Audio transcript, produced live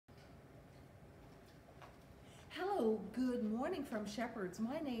Hello, good morning from Shepherds.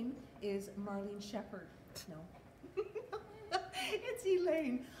 My name is Marlene Shepherd. No, it's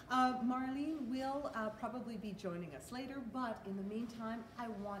Elaine. Marlene will probably be joining us later, but in the meantime, I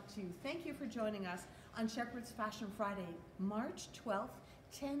want to thank you for joining us on Shepherds Fashion Friday, March 12th,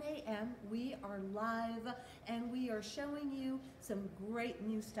 10 a.m. We are live and we are showing you some great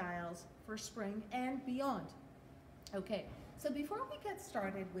new styles for spring and beyond. Okay, so before we get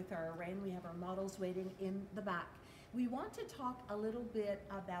started with our array, and we have our models waiting in the back, we want to talk a little bit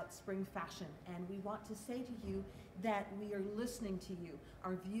about spring fashion, and we want to say to you that we are listening to you,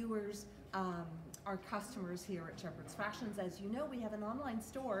 our viewers, our customers here at Shepherds Fashions. As you know, we have an online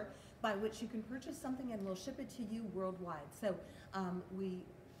store by which you can purchase something and we'll ship it to you worldwide. So we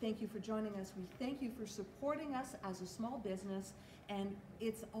thank you for joining us. We thank you for supporting us as a small business, and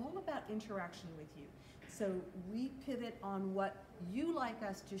it's all about interaction with you. So we pivot on what you like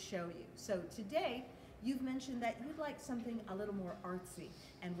us to show you. So today, you've mentioned that you'd like something a little more artsy,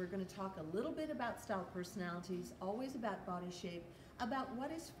 and we're going to talk a little bit about style personalities, always about body shape, about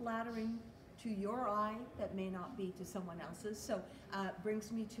what is flattering to your eye that may not be to someone else's. So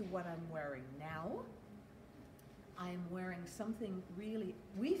brings me to what I'm wearing now. I am wearing something really,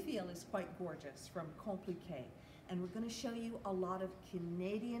 we feel is quite gorgeous from Compliqué. And we're going to show you a lot of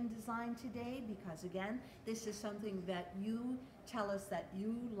Canadian design today because, again, this is something that you tell us that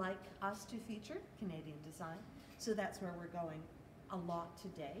you like us to feature, Canadian design. So that's where we're going a lot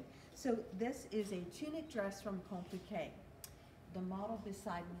today. So this is a tunic dress from Compliqué. The model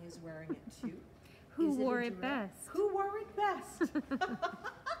beside me is wearing it too. Who wore it best? Who wore it best?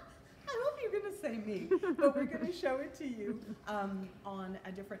 I hope you're going to say me, but we're going to show it to you on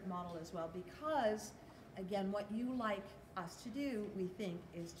a different model as well because, again, what you like us to do, we think,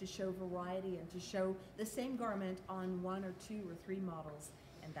 is to show variety and to show the same garment on 1 or 2 or 3 models,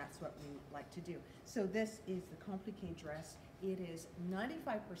 and that's what we like to do. So this is the Compliqué dress. It is 95%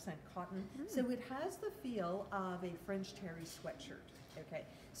 cotton, so it has the feel of a French terry sweatshirt, okay?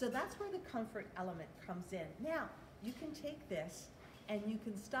 So that's where the comfort element comes in. Now, you can take this and you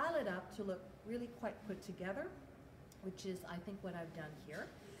can style it up to look really quite put together, which is, I think, what I've done here.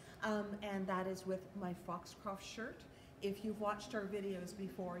 And that is with my Foxcroft shirt. If you've watched our videos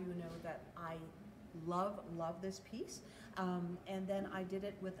before, you know that I love this piece. And then I did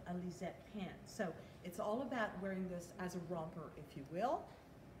it with a lisette pant. So it's all about wearing this as a romper, if you will.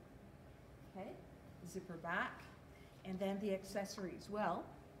 Okay, zipper back. And then the accessories, well,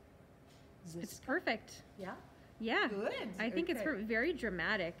 it's perfect. Yeah? Yeah. Good. I think it's very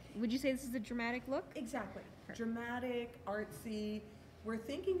dramatic. Would you say this is a dramatic look? Exactly. Dramatic, artsy. We're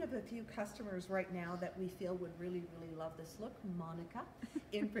thinking of a few customers right now that we feel would really, really love this look. Monica,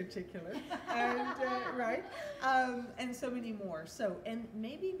 in particular, and right, and so many more. So, and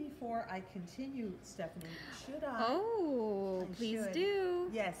maybe before I continue, Stephanie, should I? Oh, please do.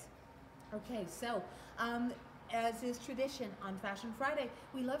 Yes. Okay. So, as is tradition on Fashion Friday,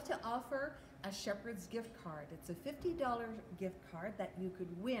 we love to offer a Shepherd's gift card. It's a $50 gift card that you could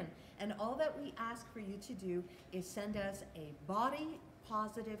win. And all that we ask for you to do is send us a body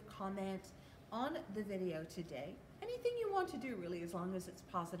positive comment on the video today. Anything you want to do, really, as long as it's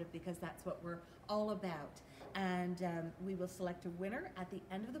positive, because that's what we're all about. And we will select a winner at the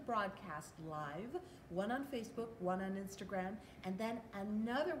end of the broadcast live, one on Facebook, one on Instagram, and then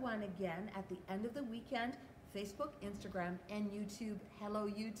another one again at the end of the weekend, Facebook, Instagram, and YouTube. Hello,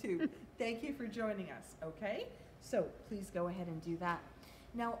 YouTube. Thank you for joining us, okay? So please go ahead and do that.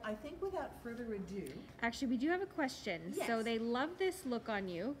 Now, I think without further ado... Actually, we do have a question. Yes. So they love this look on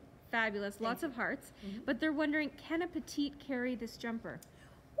you. Fabulous. Lots of hearts. But they're wondering, can a petite carry this jumper?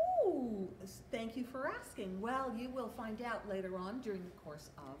 Ooh, thank you for asking. Well, you will find out later on during the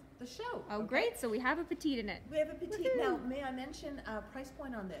course of the show. Oh, okay? Great. So we have a petite in it. We have a petite. Now, may I mention a price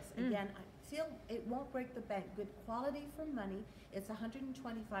point on this? Again, I feel it won't break the bank. Good quality for money. It's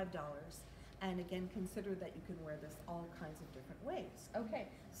 $125. And again, consider that you can wear this all kinds of different ways. Okay,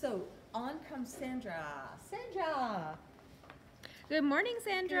 so on comes Sandra. Sandra! Good morning,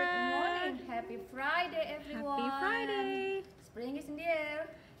 Sandra. Good morning. Happy Friday, everyone. Happy Friday. Spring is in the air.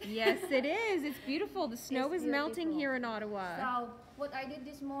 Yes, it is. It's beautiful. The snow is melting here in Ottawa. So what I did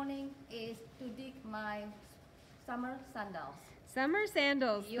this morning is to dig my summer sandals. Summer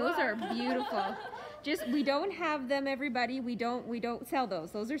sandals. Those are beautiful. Just, we don't have them, everybody. We don't sell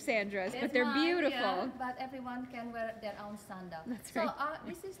those. Those are Sandra's, but they're beautiful. Yeah, but everyone can wear their own sandal. That's right. So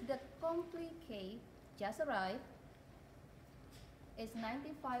this is the Compliqué, just arrived. It's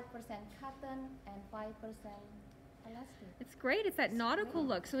 95% cotton and 5% elastic. It's great. It's that nautical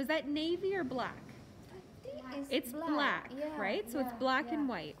look. So is that navy or black? It's black, yeah, right? So it's black and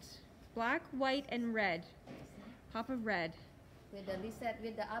white. Black, white, and red. Pop of red. with the lisette,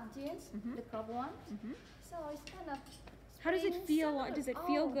 with the up jeans, the crop ones. So it's kind of. How does it spring, feel? summer. Does it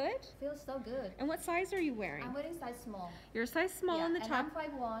feel good? Feels so good. And what size are you wearing? I'm wearing size small. You're a size small Yeah, on the and top.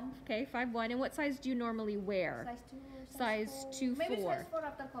 I'm 5'1". Okay, 5'1". And what size do you normally wear? Size 2. Size 2, Maybe 4. size 4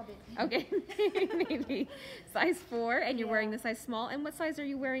 after COVID. Okay, maybe size 4, and you're Yeah. wearing the size small. And what size are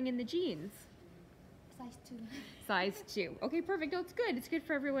you wearing in the jeans? Size 2. Size 2. Okay, perfect. No, it's good. It's good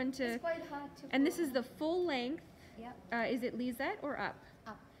for everyone to. It's quite hard to. And this is the full length. Yep. Is it lisette or up?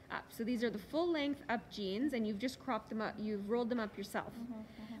 Up. Up. So these are the full length up jeans, and you've just cropped them up. You've rolled them up yourself.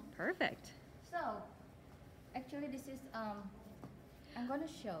 Perfect. So, actually, this is I'm gonna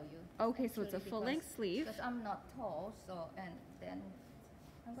show you. Okay, so it's a actually, full length sleeve. Because I'm not tall, so and then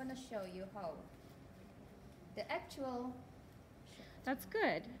I'm gonna show you how the actual That's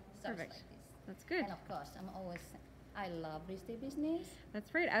good. starts Perfect. like this. That's good. And of course, I love Risty business.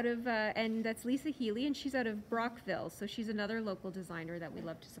 That's right. Out of and that's Lisa Healy, and she's out of Brockville. So she's another local designer that we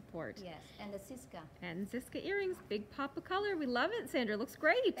love to support. Yes, and the Siska. And Ziska earrings, big pop of color. We love it, Sandra. Looks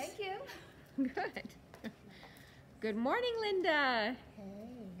great. Thank you. Good. Good morning, Linda. Hey,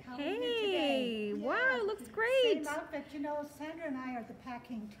 how are you today? Hey, wow, Yeah, looks great. Same outfit. You know, Sandra and I are the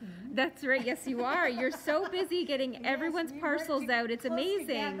packing team. That's right. Yes, you are. You're so busy getting Yes, everyone's we work parcels out. It's close amazing.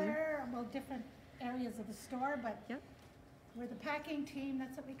 Together, well, different areas of the store, but Yep. we're the packing team.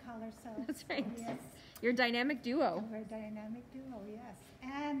 That's what we call ourselves. That's right. Yes. You're a dynamic duo. We're a dynamic duo, yes.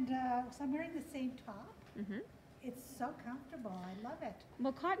 And so I'm wearing the same top. Hmm. It's so comfortable. I love it.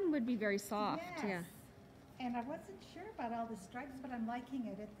 Well, cotton would be very soft. Yes. Yeah. And I wasn't sure about all the stripes, but I'm liking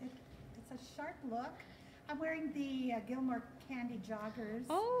it. It's a sharp look. I'm wearing the Gilmore Candy joggers.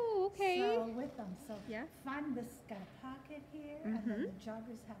 Oh, okay. So with them, so Yeah. fun. This got a pocket here, and then the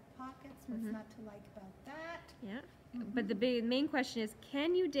joggers have pockets. What's not to like about that? Yeah. But the main question is,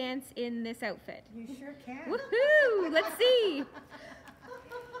 can you dance in this outfit? You sure can. Woohoo! Let's see.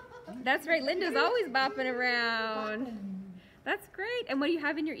 That's right. Linda's always bopping around. That's great. And what do you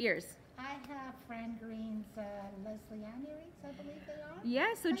have in your ears? I have Fran Green's Leslie Ann earrings, I believe they are.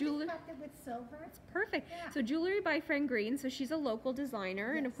 Yeah, so I just jewelry. wrapped it with silver. Perfect. Yeah. So jewelry by Fran Green. So she's a local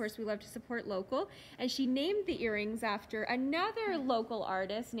designer, and of Yes. course we love to support local. And she named the earrings after another local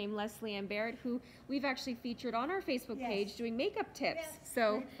artist named Leslie Ann Barrett, who we've actually featured on our Facebook Yes. page doing makeup tips. Yes,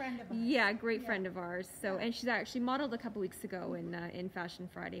 So great friend of ours. yeah, great Yeah. friend of ours. So Yeah. and she's actually modeled a couple weeks ago in Fashion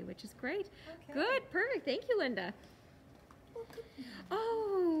Friday, which is great. Okay. Good, perfect. Thank you, Linda.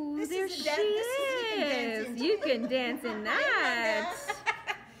 Oh, This there is a she dan- this is- you can dance is. in. You can dance in that.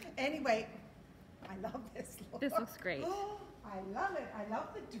 Anyway, I love this look. This looks great. I love it. I love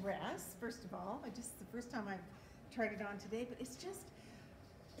the dress, first of all. It's the first time I've tried it on today, but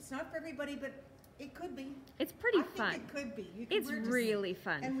it's not for everybody, but it could be. It's pretty I fun. think it could be. You can It's wear just- really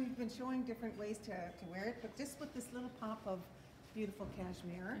fun. And we've been showing different ways to wear it, but just with this little pop of beautiful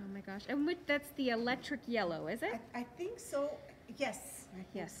cashmere. Oh my gosh. And that's the electric yellow, is it? I think so. Yes, I think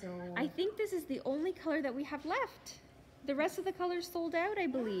Yes. so. I think this is the only color that we have left. The rest of the colors sold out, I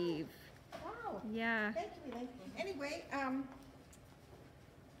believe. Wow. Yeah. Thank you, Elaine. Anyway, I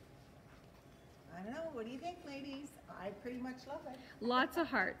don't know. What do you think, ladies? I pretty much love it. Lots of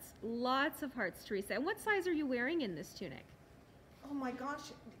hearts. Lots of hearts, Teresa. And what size are you wearing in this tunic? Oh my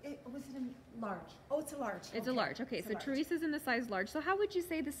gosh, was it a large? Oh, it's a large. It's a large. Okay, It's a so large. Teresa's in the size large. So how would you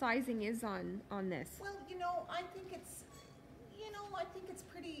say the sizing is on this? Well, I think it's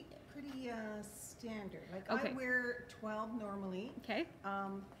pretty standard. Like Okay. I wear 12 normally. Okay.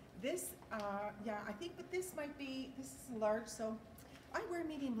 This, yeah, I think, but this is large, so I wear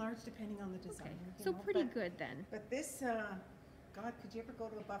medium large depending on the Okay. designer. you So know, pretty but- good then. But this, God, could you ever go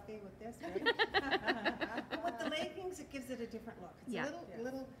to a buffet with this? Right? But with the leggings, it gives it a different look. It's Yeah. a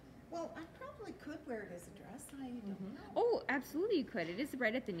little, well, I probably could wear it as a dress. I don't know. Oh, absolutely you could. It is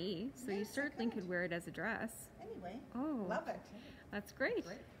right at the knee, so you Yes, I certainly could. could wear it as a dress. Anyway, Oh, love it. that's great.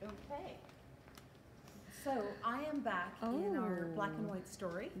 Okay. So I am back in our Oh. black and white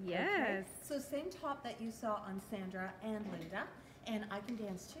story. Yes. Okay? So same top that you saw on Sandra and Linda, and I can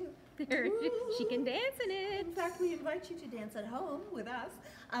dance too. There, she can dance in it. In fact, we invite you to dance at home with us.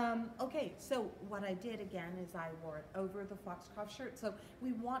 Okay, so what I did again is I wore it over the Foxcroft shirt. So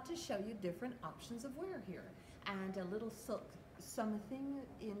we want to show you different options of wear here. And a little silk something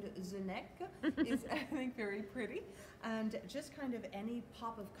in the neck is, I think, very pretty. And just kind of any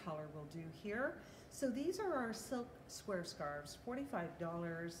pop of color will do here. So these are our silk square scarves,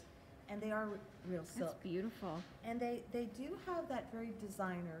 $45. And they are real silk. That's beautiful. And they do have that very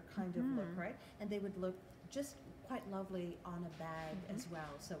designer kind of look, right? And they would look just quite lovely on a bag as well.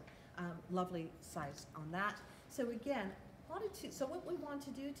 So lovely size on that. So again, wanted to, so what we want to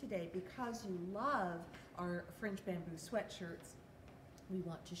do today, because you love our French bamboo sweatshirts, we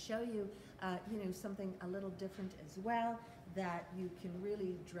want to show you, you know, something a little different as well that you can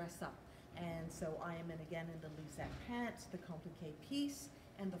really dress up. And so I am in again in the Lisette pants, the compliqué piece,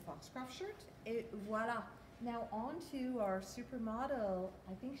 and the Foxcroft shirt. Voila. Now on to our supermodel.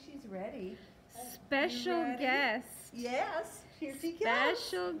 I think she's ready. Special ready? guest. Yes, here she comes.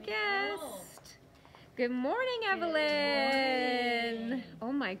 Special guest. Good morning, Evelyn. morning.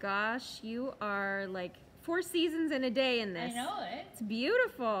 Oh my gosh, you are like 4 seasons in a day in I this. know it. It's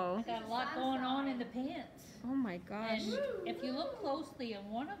beautiful. I got a lot going on in the pants. Oh my gosh. And if you look closely in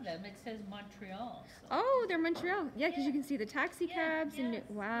one of them, it says Montreal. So. Oh, they're Montreal. Yeah, because you Yeah. can see the taxi Yeah, cabs and yes,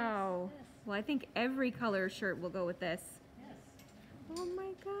 wow. yes, Well, I think every color shirt will go with this. yes. Oh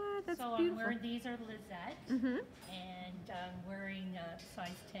my God, that's So beautiful. I'm wearing these are Lisette, Mm-hmm. and I'm wearing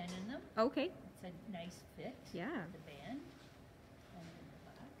size 10 in them. Okay. It's a nice fit. Yeah. The band. And in the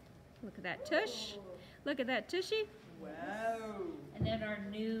back. Look at that tush. Look at that tushy. Wow. And then our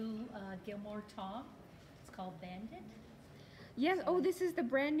new Gilmore top. It's called Bandit. Yes. So- Oh, this is the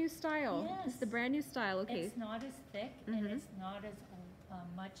brand new style. This is the Yes. brand new style. Okay. It's not as thick Mhm. and it's not as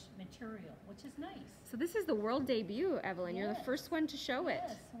much material, which is nice. So this is the world debut, Evelyn. You're the Yes. first one to show it.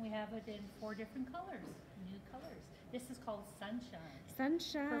 Yes, and we have it in 4 different colors, new colors. This is called Sunshine.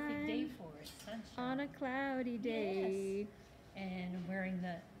 Sunshine. Perfect day for it, sunshine. On a cloudy day. And I'm wearing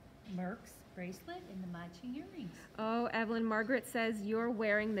the Merck's bracelet and the matching earrings. Oh, Evelyn, Margaret says you're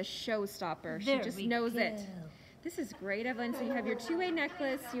wearing the showstopper. She There just we knows it. go. This is great, Evelyn. So you have your 2-way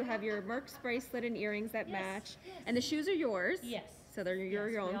necklace, you have your Merck's bracelet and earrings that Yes, match, yes. and the shoes are yours. Yes. So they're your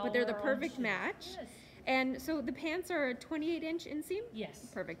Yes, we own, all but they're the wear our own perfect shoes. match. Yes. And so the pants are a 28-inch inseam? Yes.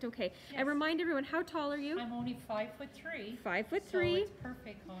 Perfect, okay. Yes. And remind everyone, how tall are you? I'm only 5'3". 5'3". So it's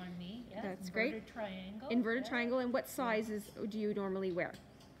perfect on me. Yes. That's great. Inverted triangle. Inverted yeah. triangle, and what sizes do you normally wear?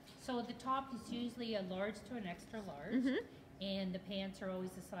 So the top is usually a large to an extra large. Mhm. And the pants are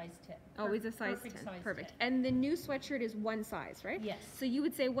always a size 10. Always a size Perfect 10. size Perfect. 10. And the new sweatshirt is one size, right? Yes. So you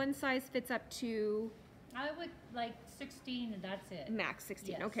would say one size fits up to I would like 16 and that's it. max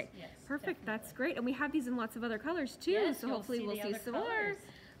 16. Yes, Okay. yes, Perfect. That's definitely. great. And we have these in lots of other colors too. Yes, so you'll hopefully see we'll the see other some more. colors.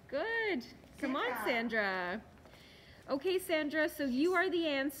 Good. Come on, Sandra. Sandra. Okay, Sandra, so you are the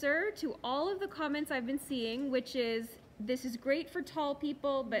answer to all of the comments I've been seeing, which is this is great for tall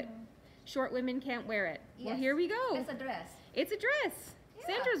people, but short women can't wear it. Well, Yes. here we go. It's a dress. It's a dress. Yeah.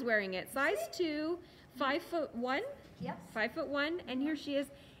 Sandra's wearing it. Size 2, 5'1". Yes. 5'1", and here she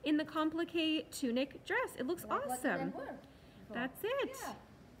is in the compliqué tunic dress. It looks Like what you awesome. can wear. That's it.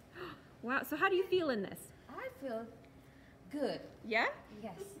 Yeah. Wow. So how do you feel in this? I feel good. Yeah?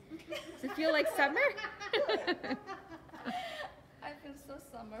 Yes. Does it feel like summer? I feel so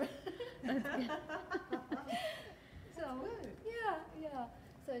summer. That's good. So yeah.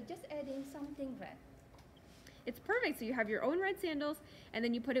 So just adding something red. It's perfect. So you have your own red sandals, and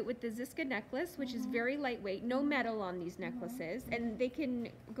then you put it with the Ziska necklace, which is very lightweight. No metal on these necklaces, and they can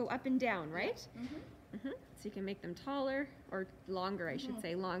go up and down, right? Mm-hmm. So you can make them taller, or longer, I should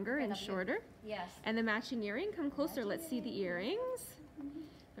say, longer and Definitely. shorter. Yes. And the matching earring, come closer, let's see the earrings.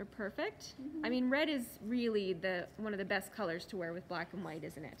 They're perfect. I mean, red is really one of the best colors to wear with black and white,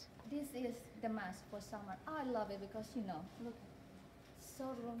 isn't it? This is the mask for summer. I love it because look,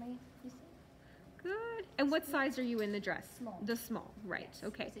 so roomy. You see? Good. And what size are you in the dress? Small. The small, right. Yes,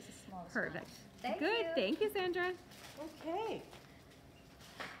 Okay. This is a small. Perfect. Thank Good. you. Thank you, Sandra. Okay.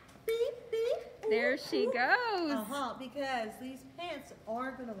 Beep, beep. There she goes. Because these pants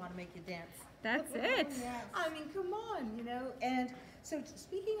are going to want to make you dance. That's it. I mean, come on, you know. And so,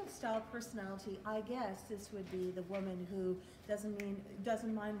 speaking of style, personality, I guess this would be the woman who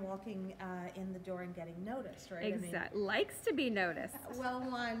doesn't mind walking in the door and getting noticed, right? Exactly. Likes to be noticed. I mean, well,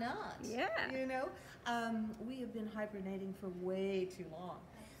 why not? Yeah. You know, we have been hibernating for way too long.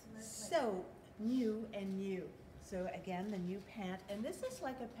 So new and new. So again, the new pant, and this is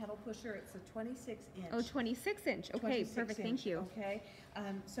like a pedal pusher. It's a 26-inch. Oh, 26-inch. Okay, 26 perfect. inch, Thank you. Okay,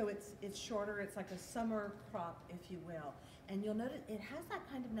 so it's shorter. It's like a summer crop, if you will. And you'll notice it has that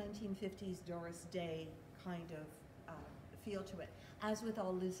kind of 1950s Doris Day kind of feel to it. As with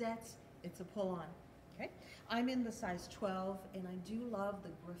all Lisette's, it's a pull-on. Okay, I'm in the size 12, and I do love the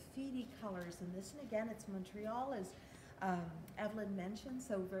graffiti colors. And this, and again, it's Montreal, as Evelyn mentioned,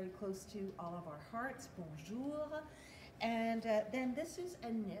 so very close to all of our hearts. Bonjour. And then this is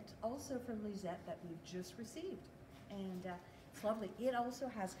a knit, also from Lisette, that we've just received. And it's lovely. It also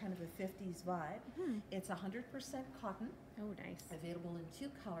has kind of a 50s vibe. It's 100% cotton. Oh, nice. Available in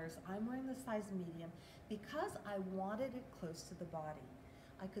 2 colors. I'm wearing the size medium because I wanted it close to the body.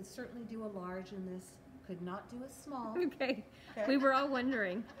 I could certainly do a large in this, Could not do a small. Okay. Okay. We were all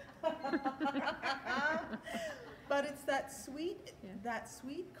wondering. But it's that sweet, Yeah.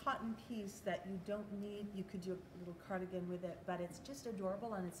 cotton piece that you don't need. You could do a little cardigan with it, but it's just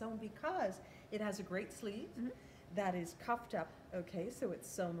adorable on its own because it has a great sleeve that is cuffed up. Okay, so it's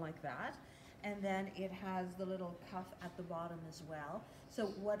sewn like that, and then it has the little cuff at the bottom as well. So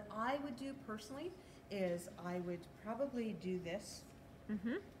what I would do personally is I would probably do this.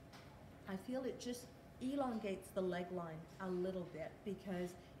 Mm-hmm. I feel it just elongates the leg line a little bit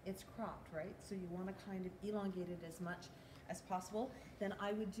because it's cropped, right? So you want to kind of elongate it as much as possible. Then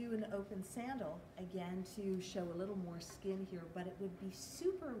I would do an open sandal, again, to show a little more skin here, but it would be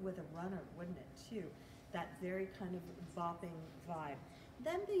super with a runner, wouldn't it, too? That very kind of bopping vibe.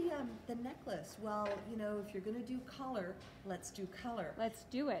 Then the necklace, well, you know, if you're going to do color, let's do color. Let's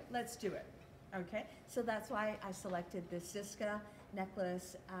do it. Let's do it. Okay, so that's why I selected this Ziska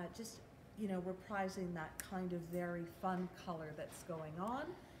necklace, just, you know, reprising that kind of very fun color that's going on.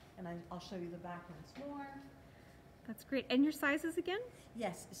 And I'll show you the back once more. That's great. And your sizes again?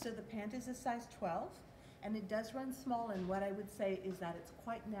 Yes, so the pant is a size 12, and it does run small, and what I would say is that it's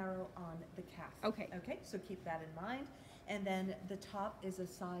quite narrow on the calf. Okay. Okay, so keep that in mind. And then the top is a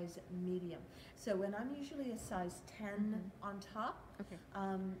size medium. So when I'm usually a size 10 on top, Okay.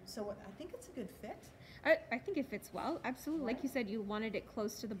 so I think it's a good fit. I think it fits well. Absolutely. Like Right. you said, you wanted it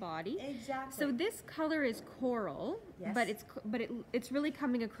close to the body. Exactly. So this color is coral, Yes. but it's really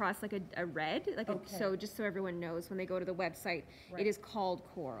coming across like a red, like Okay. so just so everyone knows when they go to the website, Right. it is called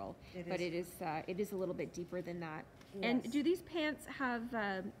coral, It but is. it is a little bit deeper than that. And Yes. do these pants have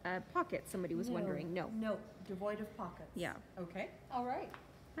pockets? Somebody was wondering. No. No, devoid of pockets. Yeah. Okay. All right.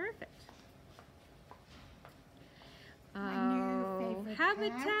 Perfect. My new favorite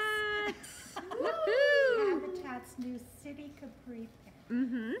Habitat! Woohoo! Habitat's new City Capri pant.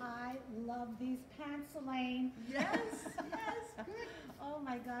 Mm-hmm. I love these pants, Elaine. Yes, yes, good. Oh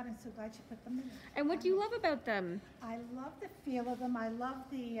my God, I'm so glad you put them in. And what do you love about them? I love the feel of them. I love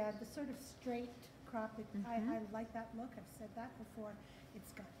the sort of straight crop. I like that look. I've said that before.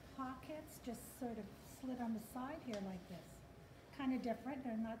 It's got pockets, just sort of slit on the side here like this. Kind of different.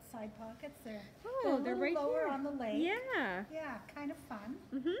 They're not side pockets. They're Oh, a they're little right lower here. on the leg. Yeah. Yeah, kind of fun.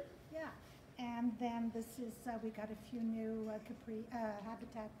 Mm-hmm. Yeah. And then this is, we got a few new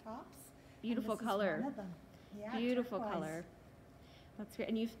Habitat tops. And Beautiful this is color. one of them. Yeah, Beautiful turquoise. color. That's great.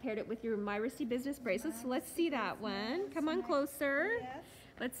 And you've paired it with your Myracy business bracelet. So let's see that one. Come on Nice. closer. Yes.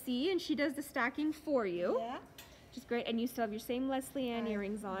 Let's see. And she does the stacking for you, Yeah. which is great. And you still have your same Leslie Ann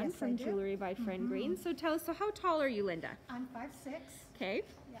earrings on yes, I from do. Jewelry by Friend Green. So tell us, so how tall are you, Linda? I'm 5'6". Okay.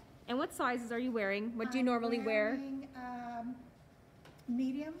 Yeah. And what sizes are you wearing? What do you I'm normally wear wearing,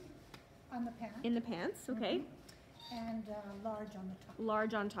 medium on the pant in the pants? Okay. and large on the top.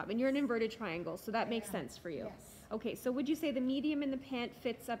 Large on top. And you're an inverted triangle, so that makes Yeah. sense for you. Yes. Okay, so would you say the medium in the pant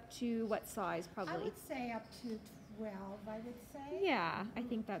fits up to what size, I probably? would say up to 12, I would say. Yeah, I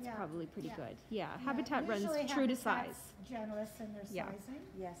think that's Yeah, probably pretty yeah. good. Yeah, Yeah, Habitat runs usually true to Habitat's size. generous in their Yeah. sizing.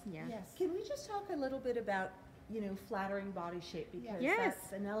 Yes. Yeah. Yes. Can we just talk a little bit about, you know, flattering body shape, because Yes.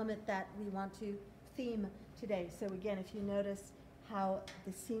 that's an element that we want to theme today. So again, if you notice how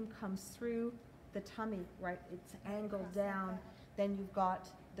the seam comes through the tummy, right? It's angled Across like down. that. Then you've got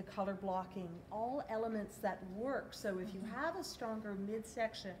the color blocking, all elements that work. So if you have a stronger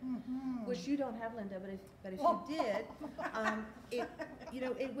midsection, Mhm. which you don't have, Linda, but if Oh. you did, it, you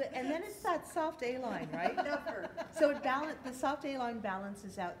know, it would, and then it's that soft A line, right? So the soft A line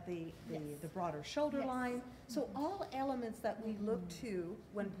balances out the broader shoulder Yes. line. So all elements that we look to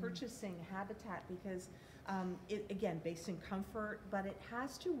when purchasing Habitat, because it, again, based in comfort, but it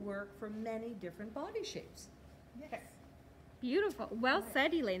has to work for many different body shapes. Yes. Beautiful. Well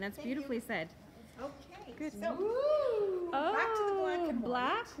said, Elaine. That's Thank you. beautifully said. Okay. Good. So, Ooh. back to the black Oh, and white.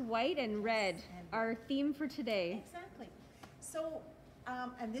 black, white, and red. And Our theme for today. Exactly. So,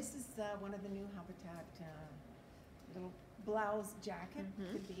 and this is one of the new Habitat little blouse jacket.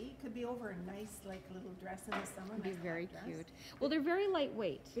 Could be over a nice like little dress in the summer. It'd be nice very black dress. cute. Well, they're very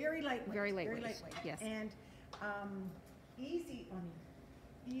lightweight. Very lightweight. Very lightweight, yes. And easy. I mean,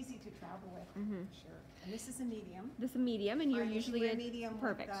 easy to travel with. For sure. And this is a medium. This is a medium, and you're I usually wear a medium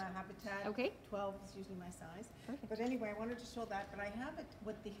perfect. with Habitat. Okay. 12 is usually my size. Perfect. But anyway, I wanted to show that. But I have it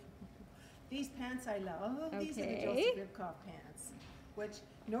with these pants I love. These are the Okay. Joseph Ribkoff pants, which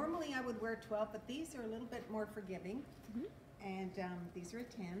normally I would wear 12, but these are a little bit more forgiving. Mhm. And these are a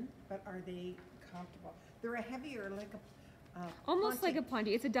 10, but are they comfortable? They're a heavier, like a Almost like a ponte. ponte.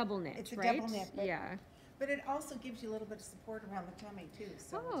 It's a double knit, It's a right? double knit, but- Yeah. But it also gives you a little bit of support around the tummy too,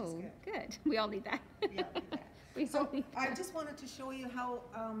 so which Oh, is good. good. We all need that. Yeah, we do that. We all So need I that. just wanted to show you how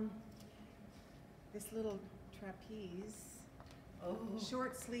this little trapeze,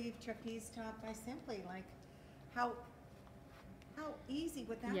 short sleeve trapeze top. I simply like how easy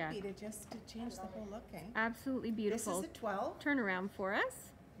would that Yeah. be to just to change the whole look, eh? Absolutely beautiful. This is a 12. Turn around for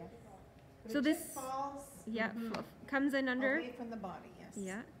us. Yes. But So it this- just falls Yeah, comes in under. away from the body, yes.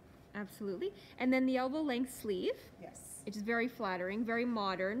 Yeah, absolutely. And then the elbow length sleeve, Yes. which is very flattering, very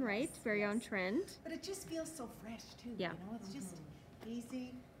modern, right? Yes, Very on yes. trend. But it just feels so fresh too. Yeah. You know, it's just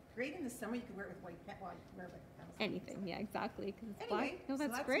easy. Great in the summer. You could wear it with white pants. Well, you can wear it with Anything, yeah, exactly. 'Cause it's Anyway, black. No, so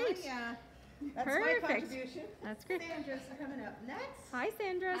that's great. That's Perfect. my contribution. That's great. Sandra's coming up next. Hi,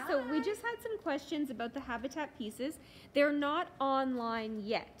 Sandra. So we just had some questions about the Habitat pieces. They're not online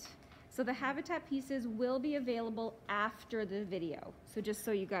yet. So the Habitat pieces will be available after the video. So just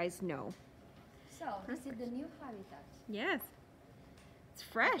so you guys know. So this is the new habitat. Yes. It's I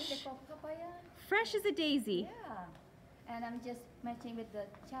think fresh. they call papaya. Fresh as a daisy. Yeah. And I'm just matching with the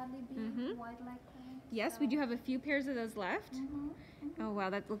Charlie Bean Mhm. white-like pants. Yes, we do have a few pairs of those left. Mm-hmm. Oh wow,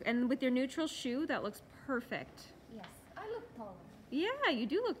 and with your neutral shoe, that looks perfect. Yes, I look taller. Yeah, you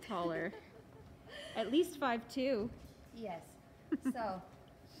do look taller. At least 5'2". Yes. So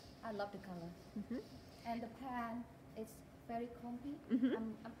I love the color. Mhm. And the pant, it's very comfy.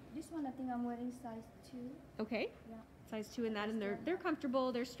 Mhm. This one I think I'm wearing size 2. Okay. Yeah. Size 2 in that, and they're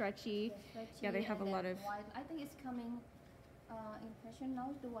comfortable. They're stretchy. They're stretchy, Yeah, they have and a lot then of- white. I think it's coming in fashion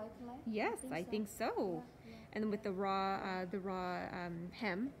now, the white leg. Yes, I think so. Yeah, And with the raw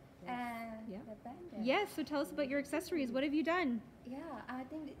hem. And Yeah. the bandage. Yes. So tell us about your accessories. What have you done? Yeah, I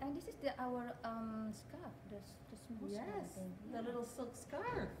think, and this is our scarf, the small scarf. I Yes, think. the Yeah. little silk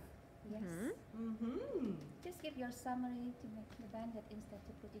scarf. Yes. Mhm. Mm-hmm. Just give your summary to make the bandage instead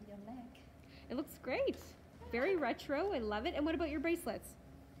to put in your neck. It looks great. Very retro. I love it. And what about your bracelets?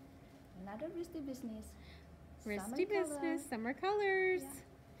 Another wristy business. Wristy Summer business, summer colors. Yeah.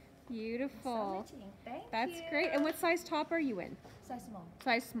 Beautiful. Summer matching. Thank That's you. great. And what size top are you in? Size small.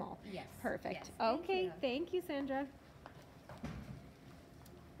 Size small. Yes. Perfect. Yes, thank Okay. you. Thank you, Sandra.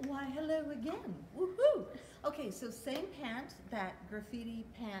 Why, hello again. Woohoo! Okay, so same pant, that graffiti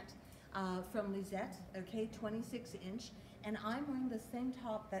pant from Lisette, okay, 26-inch. And I'm wearing the same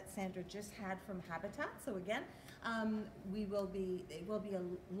top that Sandra just had from Habitat. So again, it will be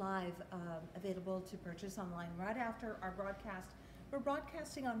live available to purchase online right after our broadcast. We're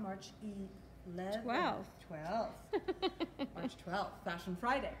broadcasting on March 11th. 12th. March 12th, Fashion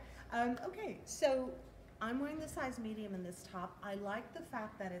Friday. Okay, so I'm wearing the size medium in this top. I like the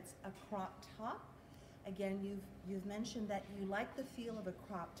fact that it's a crop top. Again, you've mentioned that you like the feel of a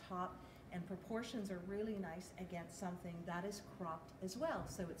crop top, and proportions are really nice against something that is cropped as well.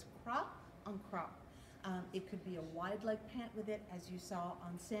 So it's crop on crop. It could be a wide leg pant with it, as you saw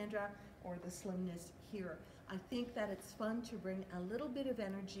on Sandra, or the slimness here. I think that it's fun to bring a little bit of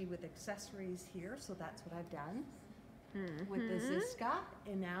energy with accessories here, so that's what I've done with the Ziska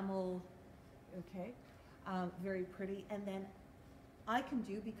enamel. Okay, very pretty. And then I can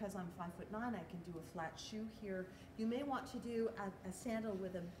do, because I'm 5'9", I can do a flat shoe here. You may want to do a sandal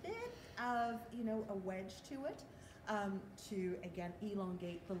with a bit of, a wedge to it, to again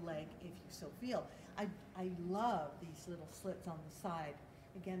elongate the leg if you so feel. I love these little slits on the side.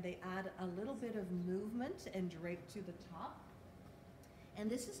 Again, they add a little bit of movement and drape to the top. And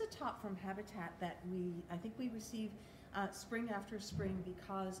this is a top from Habitat that I think we receive spring after spring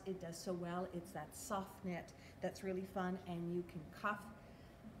because it does so well. It's that soft knit that's really fun, and you can cuff.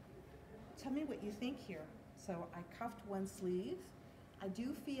 Tell me what you think here. So I cuffed one sleeve. I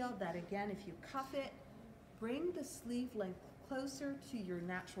do feel that, again, if you cuff it, bring the sleeve length closer to your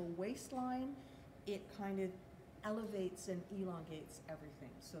natural waistline, it kind of elevates and elongates everything.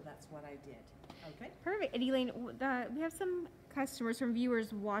 So that's what I did. Okay? Perfect. And Elaine, we have some customers, from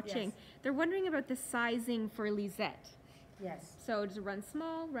viewers watching. Yes. They're wondering about the sizing for Lisette. Yes. So does it run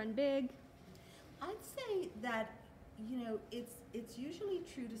small, run big? I'd say that, it's usually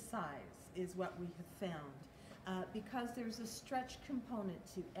true to size is what we have found, because there's a stretch component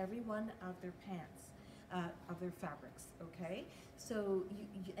to every one of their pants, of their fabrics, okay? So,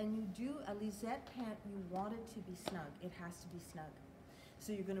 you do a Lisette pant, you want it to be snug. It has to be snug.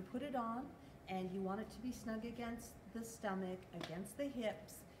 So you're gonna put it on, and you want it to be snug against the stomach, against the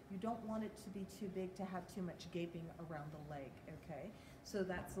hips. You don't want it to be too big to have too much gaping around the leg, okay? So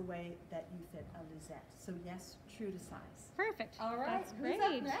that's the way that you fit a Lisette. So yes, true to size. Perfect. All right, That's who's great.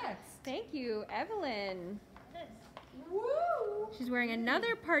 up next? Thank you, Evelyn. Woo! She's wearing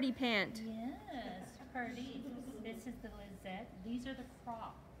another party pant. Yes, party. This is the Lisette. These are the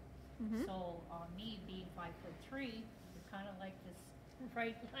crop. Mhm. So me being 5'3", you're kind of like this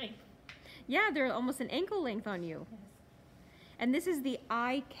right leg. Yeah, they're almost an ankle length on you. Yes. And this is the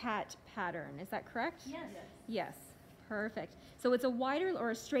cat pattern, is that correct? Yes. Yes, perfect. So it's a wider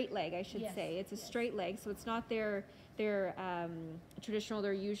or a straight leg, I should Yes, say. It's a yes. straight leg, so it's not their traditional,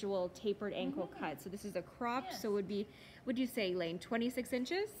 their usual tapered ankle cut. So this is a cropped, Yes. so it would be, would you say, Elaine, 26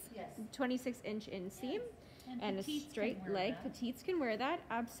 inches? Yes. 26-inch inseam. And a petites can straight wear leg. that. Petites can wear that,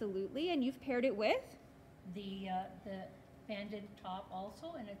 absolutely. And you've paired it with? The banded top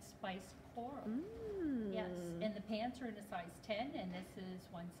also, and it's spiced coral. Mm. Yes, and the pants are in a size 10, and this is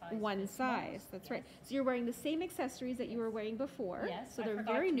one size. One fits size, most. that's Yes. right. So you're wearing the same accessories that you were wearing before. Yes, So I they're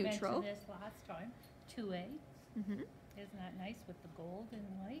forgot very to neutral. mention this last time. 2A. Mm-hmm. Isn't that nice with the gold and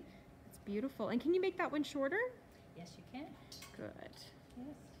white? It's beautiful. And can you make that one shorter? Yes, you can. Good.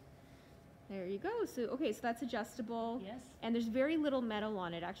 Yes. There you go. So, okay, so that's adjustable. Yes. And there's very little metal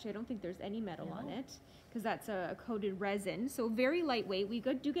on it. Actually, I don't think there's any metal on No. it because that's a coated resin. So very lightweight. We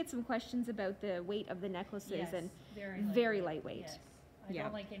do get some questions about the weight of the necklaces Yes, and very very lightweight. Yes. I Yeah.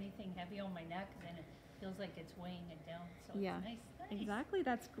 don't like anything heavy on my neck, then it feels like it's weighing it down. So Yeah. it's nice. exactly.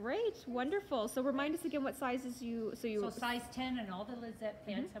 That's great. Wonderful. So remind us again what sizes you. So size 10 and all the Lizette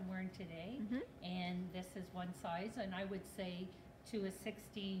pants I'm wearing today, Mhm. and this is one size, and I would say to a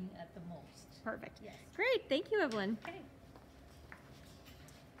 16 at the most. Perfect. Yes. Great. Thank you, Evelyn. Okay.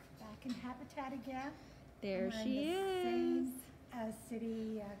 Back in Habitat again. There I'm wearing she the is. Same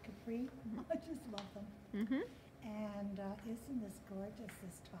City Capri. I just love them. Mm-hmm. And isn't this gorgeous,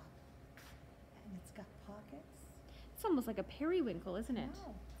 this top? And it's got pockets. It's almost like a periwinkle, isn't it?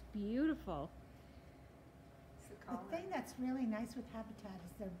 Wow. It's beautiful. The thing that's really nice with Habitat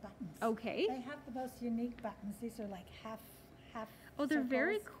is their buttons. Okay. They have the most unique buttons. These are like half. Oh, they're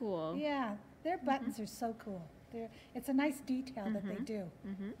very circles. cool. Yeah, their buttons are so cool. It's a nice detail that they do.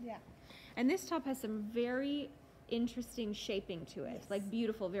 Mm-hmm. Yeah. And this top has some very interesting shaping to it, Yes. like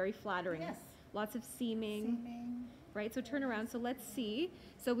beautiful, very flattering. Yes. Lots of seaming, Seaming. right? So turn around. So let's see.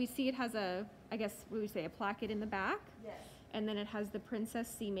 So we see it has a, I guess we would say a placket in the back. Yes. And then it has the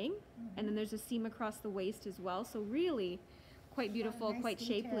princess seaming. And then there's a seam across the waist as well. So really quite beautiful, nice quite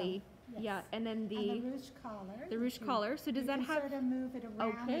detail. shapely. Yes. Yeah. And then And the the, ruche collar. the ruche collar. So does you that can have, sort of move it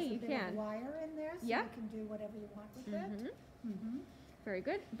around. Okay, There's a you bit can. of wire in there, so Yeah. you can do whatever you want with Mhm. it. Mm-hmm. very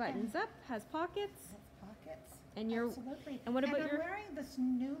good. Buttons up, has pockets. Has pockets. And you're, Absolutely. and what about I'm your- wearing this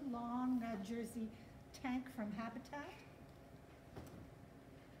new long jersey tank from Habitat,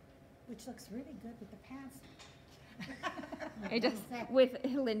 which looks really good with the pants. it does, with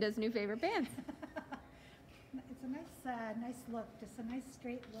Linda's new favorite pants. It's a nice look, just a nice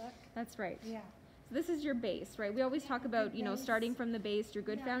straight look. That's right. Yeah. So this is your base, right? We always talk Yeah, about, good you know, base. starting from the base, your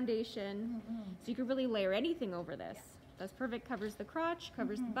good Yeah. foundation. Mhm. So you could really layer anything over this. That's perfect. Covers the crotch,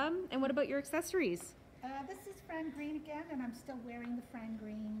 covers the bum. And what about your accessories? This is Fran Green again, and I'm still wearing the Fran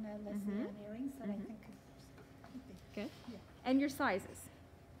Green Leslie Ann earrings that I think could be. Good. Yeah. And your sizes?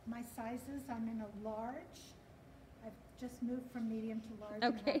 My sizes, I'm in a large. I've just moved from medium to large. in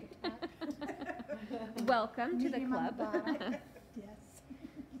Okay. Habitat. Welcome to the Medium on club. bottom. Yes.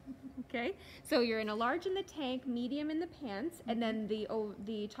 Okay. So you're in a large in the tank, medium in the pants, and then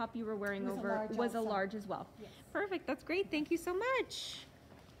the top you were wearing Was a over large was a also. large as well. Yes. Perfect. That's great. Thank you so much.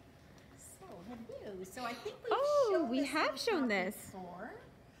 So, hello. So I think we've Oh, shown we this have little shown top this. before,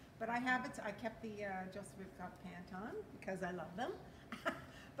 but I kept the Joseph Got pant on because I love them.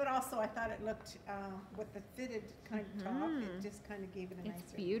 But also I thought it looked, with the fitted kind of top, it just kind of gave it a nicer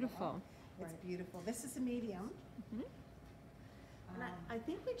It's beautiful. look. It's beautiful. This is a medium. And I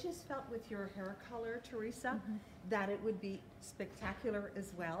think we just felt with your hair color, Teresa, that it would be spectacular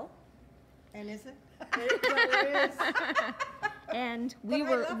as well. And is it? It is. And But I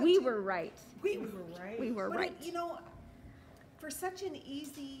love it we too. were right. We were right. We were But right. you know, for such an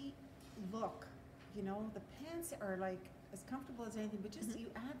easy look, you know, the pants are like as comfortable as anything, but just you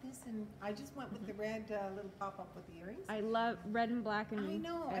add this and I just went with the red little pop-up with the earrings. I love red and black and, I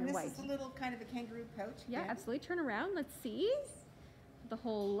know, and and this white. is a little kind of a kangaroo pouch. Yeah, again. absolutely. Turn around. Let's see the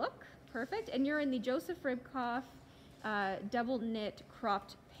whole look. Perfect. And you're in the Joseph Ribkoff double knit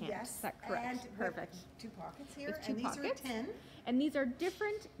cropped pants. Yes, Is that correct? and with Perfect. 2 pockets here, With 2 and these pockets. are 10. And these are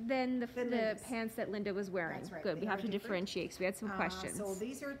different than the Linda's. pants that Linda was wearing. That's right, Good. they We have are to different. differentiate because we had some questions. So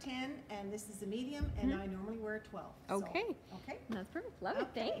these are 10, and this is a medium, and I normally wear a 12. So, Okay. okay. That's perfect. Love it.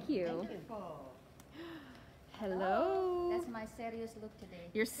 Okay, Thank you. Wonderful. Hello. That's my serious look today.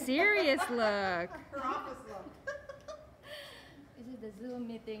 Your serious look. Her office look. This is the Zoom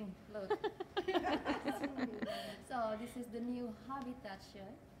meeting look. So this is the new Habitat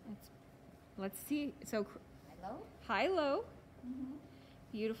shirt. Let's see. So Hello. high low.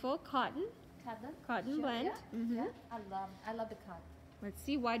 Beautiful cotton. Cotton Blend. Yeah. Mhm. Yeah. I love the cut. Let's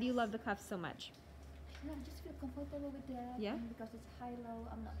see. Why do you love the cuffs so much? Yeah, I just feel comfortable with that. Yeah. And because it's high-low,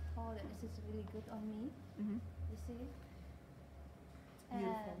 I'm not tall, and this is really good on me. Mm-hmm. You see?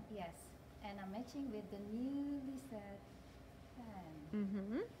 Beautiful. And yes, and I'm matching with the newly set pen.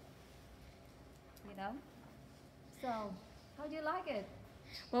 Mm-hmm. You know. So, how do you like it?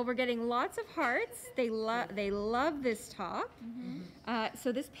 Well, we're getting lots of hearts. They love this top.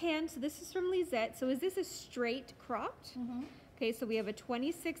 So this pant, so this is from Lisette. So is this a straight cropped? Okay, so we have a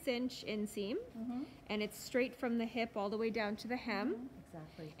 26-inch inseam, and it's straight from the hip all the way down to the hem,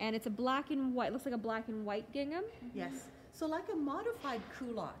 Exactly. and it's a black and white. Looks like a black and white gingham. Yes. So like a modified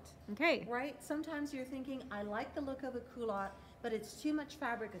culotte, Okay. right? Sometimes you're thinking, I like the look of a culotte, but it's too much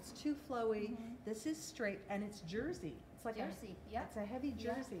fabric, it's too flowy. This is straight, and it's jersey. It's like Jersey, yeah. It's a heavy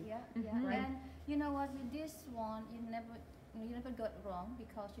jersey. Yeah. Right. And you know what? With this one, you never got wrong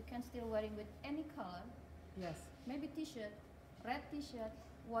because you can still wear it with any color. Yes. Maybe t-shirt, red t-shirt,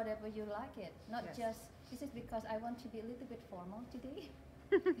 whatever you like it. Not Yes. just this is because I want to be a little bit formal today.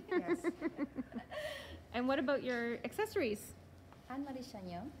 Yes. And what about your accessories? Anne-Marie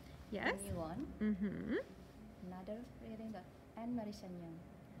Chagnon, Yes. the new one. Mm-hmm. Another reading that Anne-Marie Chagnon.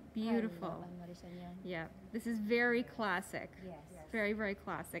 Beautiful. I love Anne-Marie Chagnon. Yeah. This is very classic. Yes. Very, very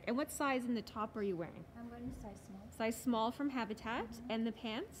classic. And what size in the top are you wearing? I'm wearing size small. Size small from Habitat, and the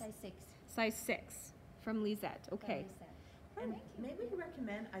pants? Size 6. Size 6 from Lisette. Okay. Size 7. And Thank you. maybe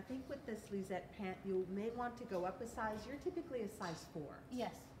recommend, I think with this Lisette pant, you may want to go up a size. You're typically a size 4,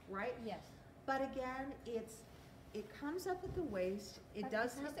 Yes. right? Yes. But again, it comes up at the waist. It But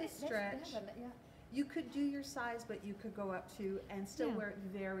does it's- have the it's- they stretch. have a- yeah. You could do your size, but you could go up to and still Yeah. wear it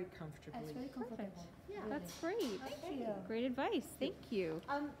very comfortably. It's very comfortable. Yeah. Really. That's great. Thank you. Great advice. Thank you.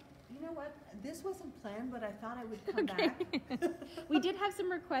 You know what? This wasn't planned, but I thought I would come back. We did have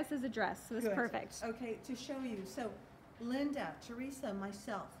some requests as a dress, so it's Good. perfect. Okay, to show you. So, Linda, Teresa,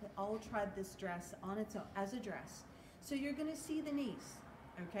 myself, all tried this dress on its own as a dress. So you're going to see the knees.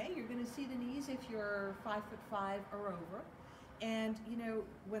 Okay, you're going to see the knees if you're 5'5" or over. And you know,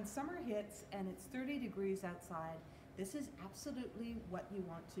 when summer hits and it's 30 degrees outside, this is absolutely what you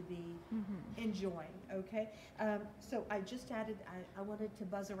want to be enjoying, okay? So I just added, I wanted to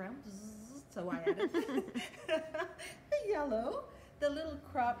buzz around, so I added the yellow, the little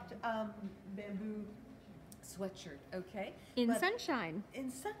cropped bamboo sweatshirt, okay? In But- sunshine. In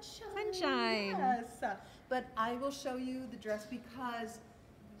sunshine. Sunshine. Yes. But I will show you the dress because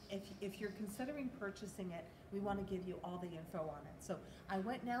if you're considering purchasing it, we want to give you all the info on it. So I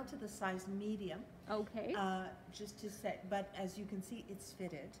went now to the size medium, Okay. just to set, but as you can see, it's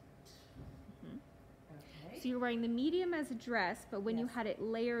fitted. So Okay. you're wearing the medium as a dress, but when you Yes. had it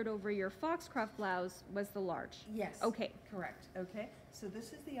layered over your foxcroft blouse was the large. Yes. Okay. Correct. Okay. So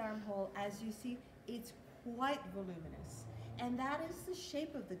this is the armhole. As you see, it's quite voluminous. And that is the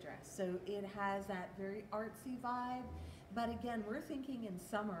shape of the dress. So it has that very artsy vibe. But again, we're thinking in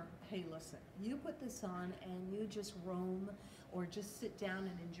summer, hey, listen, you put this on and you just roam or just sit down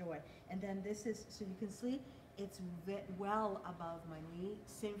and enjoy. And then this is, so you can see, it's well above my knee.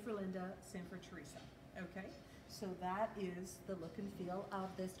 Same for Linda, same for Teresa. Okay? So that is the look and feel of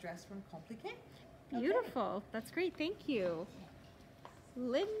this dress from Compliqué. Beautiful. That's great. Thank you.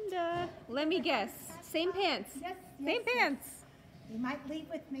 Linda, let me guess. Same pants. Yes, Same yes, pants. You might leave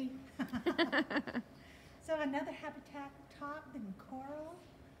with me. So another Habitat top in coral.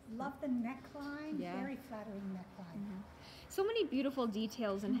 Love the neckline. Yeah. Very flattering neckline. So many beautiful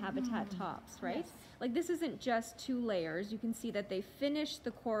details in Habitat tops, right? Yes. Like this isn't just 2 layers. You can see that they finished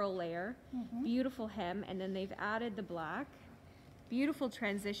the coral layer, beautiful hem, and then they've added the black. Beautiful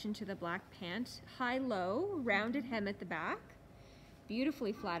transition to the black pant. High-low, rounded hem at the back.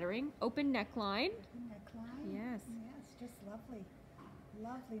 Beautifully flattering. Open neckline. Neckline. Yes. Yes, just lovely.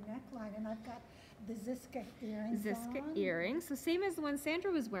 Lovely neckline. And I've got the Ziska earrings Ziska on. earrings. So same as the one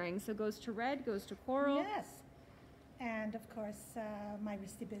Sandra was wearing. So goes to red, goes to coral. Yes. And of course, my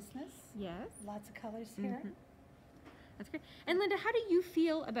wristy business. Yes. Lots of colors here. That's great. And Linda, how do you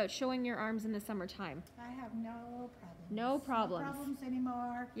feel about showing your arms in the summertime? I have no problems. No problems. No problems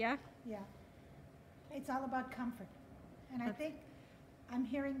anymore. Yeah? Yeah. It's all about comfort. And I That's- think I'm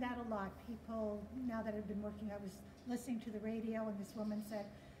hearing that a lot. People, now that I've been working, I was listening to the radio and this woman said,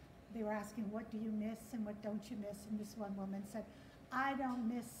 they were asking, what do you miss and what don't you miss? And this one woman said, I don't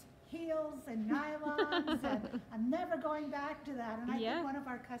miss heels and nylons and I'm never going back to that. And I Yeah. think one of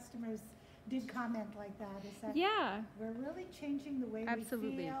our customers did comment like that, is that Yeah. we're really changing the way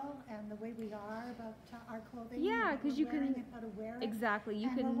Absolutely. we feel and the way we are about our clothing. Yeah, and what 'cause we're you wearing can- and how to wear it. Exactly. You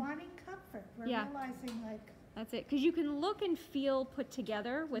and we're can. wanting comfort. We're Yeah. realizing like, That's it. Because you can look and feel put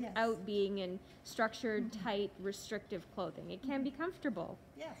together without being in structured, tight, restrictive clothing. It can be comfortable.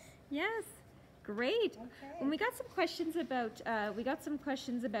 yes. Yes. Great. Okay. And we got some questions about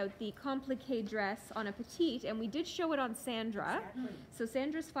the complique dress on a petite, and we did show it on Sandra. Exactly. So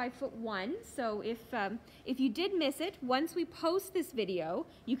Sandra's 5'1". So if you did miss it, once we post this video,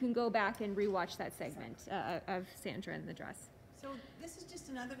 you can go back and rewatch that segment of Sandra in the dress. So this is just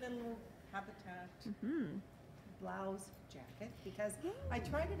another little habitat blouse jacket because I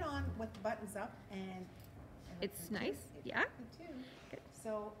tried it on with the buttons up and it It's looked good nice, too. It yeah. looked good too.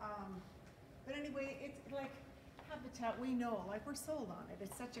 So, but anyway, it's like habitat. We know, like we're sold on it.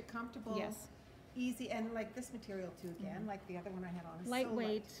 It's such a comfortable, Yes. easy, and like this material too. Again, like the other one I had on, is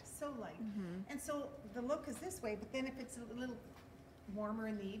Lightweight. so light. And so the look is this way. But then if it's a little warmer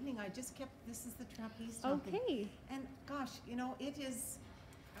in the evening, I just kept. This is the trapeze top. Okay. And gosh, you know, it is.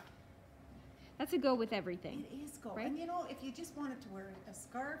 That's a go with everything. It is go. Right? And you know, if you just wanted to wear a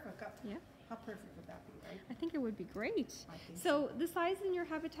scarf, Yeah. how perfect would that be, right? I think it would be great. I think So the size in your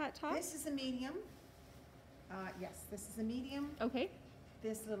habitat top? This is a medium. Yes, this is a medium. Okay.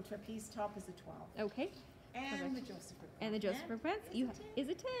 This little trapeze top is a 12. Okay. And Perfect. the Joseph Brooke And the pant Joseph pants is a 10. is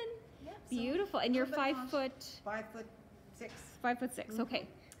a 10. Yep, so Beautiful. And you're little bit 5 long. foot 5'6". 5'6". Okay.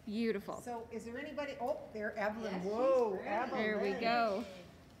 Beautiful. So is there anybody? Oh, there, Evelyn. Yes, Whoa, she's Evelyn. There we go.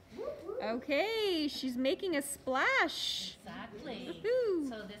 Okay, she's making a splash. Exactly. Woohoo.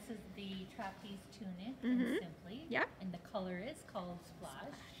 So this is the trapeze tunic, Mhm. and simply. Yeah. And the color is called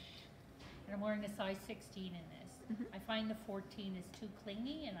Splash. And I'm wearing a size 16 in this. Mm-hmm. I find the 14 is too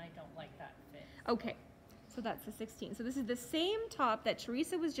clingy, and I don't like that fit. Okay, so that's the 16. So this is the same top that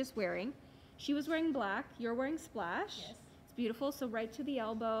Teresa was just wearing. She was wearing black, you're wearing splash. Yes. It's beautiful, so right to the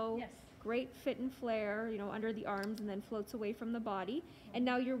elbow. Yes. Great fit and flare, you know, under the arms and then floats away from the body. And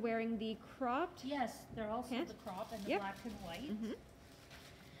now you're wearing the cropped, Yes, they're also Pant? the crop and the Yep. black and white.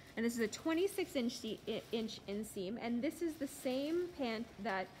 and this is a 26-inch inseam, and this is the same pant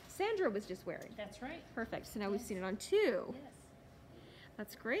that Sandra was just wearing. That's right. Perfect, so now we've Yes. seen it on two. Yes.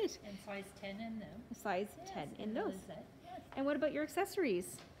 That's great. And size 10 in them. Size Yes, 10 in and those. Lizette. Yes. And what about your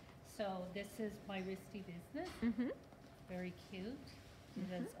accessories? So this is my wristy business. Mm-hmm. Very cute. It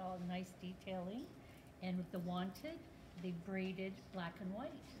has all nice detailing. And with the wanted, they braided black and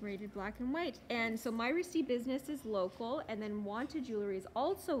white. Rated black and white. And so My Risty Business is local, and then Wanted Jewelry is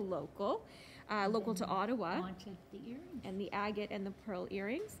also local, local to Ottawa, Wanted the earrings. and the agate and the pearl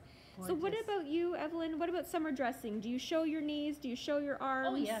earrings. So what Gorgeous. about you, Evelyn? What about summer dressing? Do you show your knees? Do you show your arms?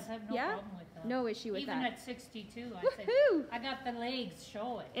 Oh yes, I have no yeah? problem with that. No issue with Even that. at 62, I said, Woohoo! I got the legs,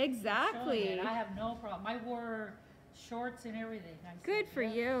 show it. Exactly. Showing it. I have no problem. I wore shorts and everything. I said, Good for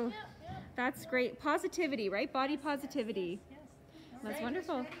yeah, you. Yeah. That's great. Positivity, right? Body positivity. Yes. That's Right,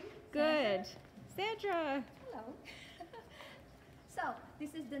 wonderful. ready? Good. Sandra. Hello. So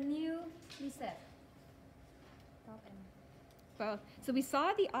this is the new Lizette. Top and Well, so we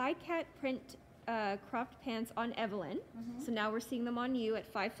saw the iCat print cropped pants on Evelyn. So now we're seeing them on you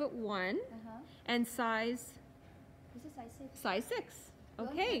at 5'1" and size this is size 6. size 6. We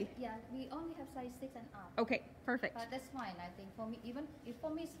only Okay. have- yeah, we only have size 6 and up. Okay. Perfect. But that's fine, I think. For me, even if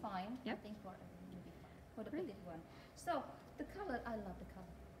for me it's fine, Yep. I think for everyone will be fine. For the Great. petite one. So the color, I love the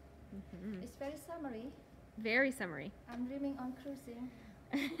color. It's very summery. Very summery. I'm dreaming on cruising.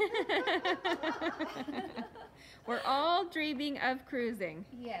 We're all dreaming of cruising.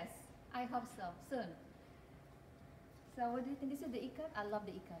 Yes, I hope so soon. So what do you think? This is the ikat. I love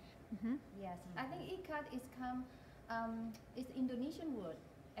the ikat. Mhm. Yes, I think ikat is it's Indonesian word.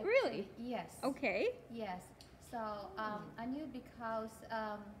 Really? Yes. Okay. Yes. So I knew because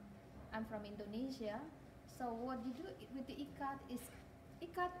I'm from Indonesia. So what you do with the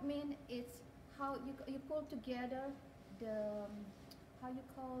ikat mean it's how you pull together the how you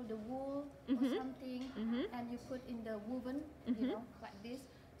call the wool or Mhm. something, Mhm. and you put in the woven, Mhm. you know, like this.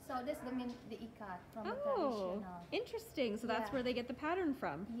 So that's the mean the ikat from the Oh, traditional. interesting. So that's Yeah. where they get the pattern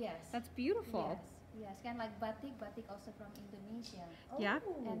from. Yes. That's beautiful. Yes, kind of like batik. Batik also from Indonesia. Yeah.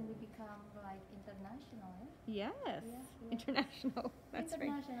 And we become like international. Eh? Yes. Yeah. International. That's right.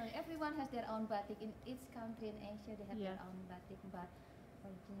 International. Everyone has their own batik. In each country in Asia, they have Yeah. their own batik, but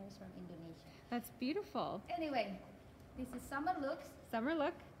originally it's from Indonesia. That's beautiful. Anyway, this is summer looks. Summer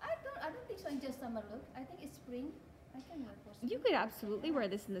look. I don't think so. In just summer look. I think it's spring. I can wear for spring. You could absolutely wear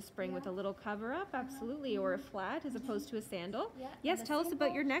this in the spring with a Yeah. little cover up, absolutely, or a flat as opposed to a sandal. Yeah, Yes, and the tell us about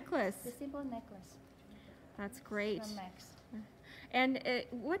simple- your necklace. The simple necklace That's great. from Max. And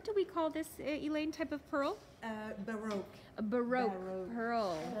what do we call this, Elaine, type of pearl? Baroque. A baroque, Baroque.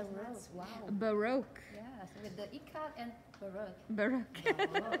 pearl. Baroque. Wow. Baroque. Yes, with the ikat and baroque.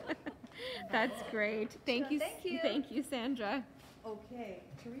 Baroque. That's great. Thank Sure, you. thank you. Thank you, Sandra. Okay,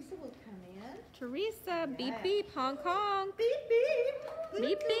 Teresa will come in. Teresa, beep Yeah. beep, Hong Kong. Beep beep.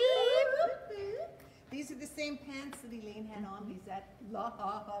 Beep beep. beep. These are the same pants that Elaine had on. Lisette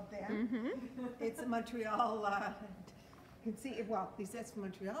love them. Mm-hmm. It's a Montreal, you can see, well, Lisette's from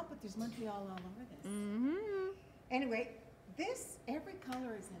Montreal, but there's Montreal all over this. Mm-hmm. Anyway, every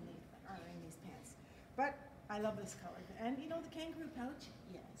color is in these pants. But I love this color. And you know the kangaroo pouch?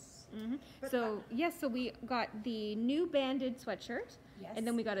 Yes. Mm-hmm. But So yes, so we got the new banded sweatshirt, yes. and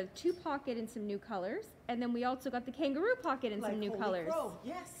then we got a 2 pocket in some new colors, and then we also got the kangaroo pocket in Like some new Holy colors. Crow,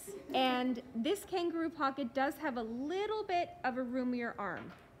 yes. And this kangaroo pocket does have a little bit of a roomier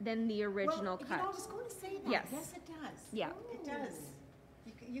arm than the original well, cut. You know, I was going to say that. Yes. Yes, it does. Yeah. It does.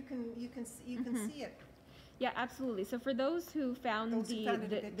 You can see it. Yeah, absolutely. So for those who found Those who found it a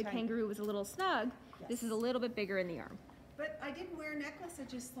bit the tight. kangaroo was a little snug, this Yes. is a little bit bigger in the arm. But I didn't wear a necklace. I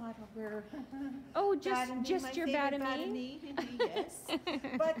just thought I'll wear. Oh, Bad and Me, just my your favorite bad and Me, me? yes.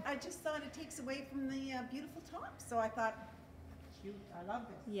 But I just thought it takes away from the beautiful top. So I thought, shoot, I love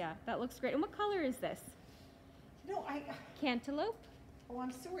this. Yeah, that looks great. And what color is this? You know, Cantaloupe? oh,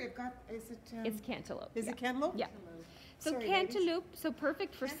 I'm sorry. I've got. Is it? It's cantaloupe. Is yeah. it cantaloupe? Yeah. So Sorry, ladies. cantaloupe, so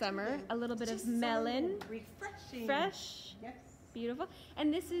perfect for summer. Cantaloupe. A little bit Just of melon, So refreshing. fresh, Yes. beautiful.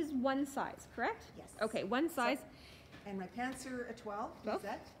 And this is one size, correct? Yes. Okay, one size. And my pants are a 12. 12? Is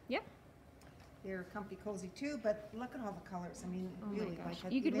that? Yep. They're comfy, cozy too. But look at all the colors. I mean, Oh my really, gosh.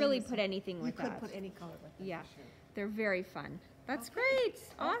 like You could Elaine really was put saying, anything with you that. could put any color with that. Yeah. For sure. They're very fun. That's Okay. great.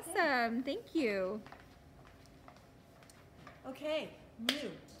 Awesome. Thank you. Okay,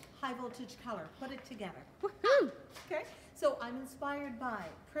 new high voltage color. Put it together. Woohoo! Okay, so I'm inspired by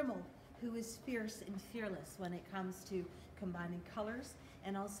Primal, who is fierce and fearless when it comes to combining colors.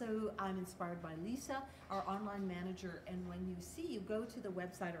 And also I'm inspired by Lisa, our online manager. And when you go to the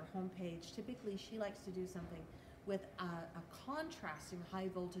website or homepage, typically she likes to do something with a contrasting high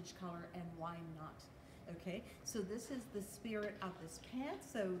voltage color, and why not? Okay, so this is the spirit of this pant.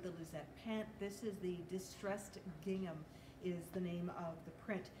 So the Lisette pant, this is the Distressed Gingham is the name of the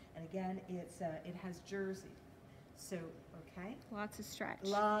print. And again, it has jersey. So, okay, Lots of stretch.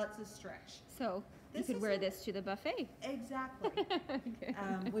 lots of stretch. So you This could is wear a- this to the buffet. Exactly. Okay.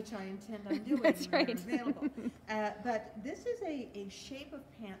 Which I intend on doing That's when they're right. available. But this is a shape of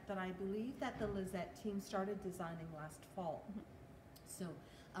pant that I believe that the Lisette team started designing last fall. So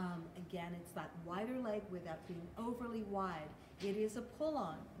again, it's that wider leg without being overly wide. It is a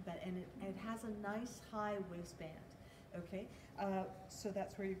pull-on, and it has a nice high waistband. Okay, so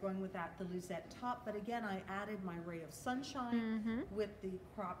that's where you're going with that, the Lisette top. But again, I added my ray of sunshine Mhm. with the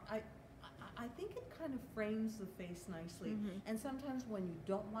crop. I think it kind of frames the face nicely. Mhm. And sometimes when you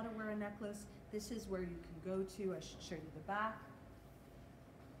don't want to wear a necklace, this is where you can go to. I should show you the back.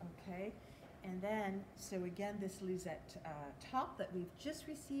 Okay, and then, so again, this Lisette top that we've just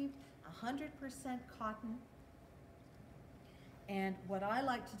received, 100% cotton. And what I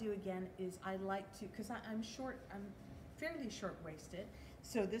like to do again is I like to, because I'm fairly short-waisted,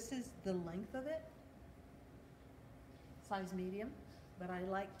 so this is the length of it, size medium, but I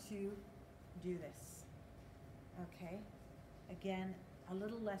like to do this. Okay, again, a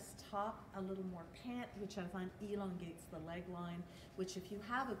little less top, a little more pant, which I find elongates the leg line, which if you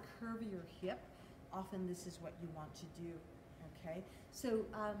have a curvier hip, often this is what you want to do. Okay, so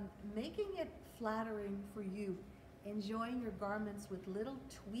making it flattering for you, enjoying your garments with little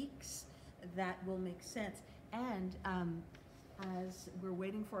tweaks that will make sense. And as we're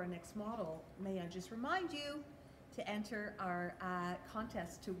waiting for our next model, may I just remind you to enter our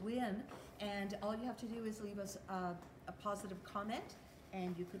contest to win, and all you have to do is leave us a positive comment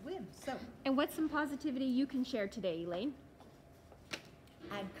and you could win. So And what's some positivity you can share today, Elaine?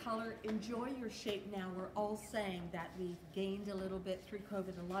 add color, enjoy your shape now. We're all saying that we've gained a little bit through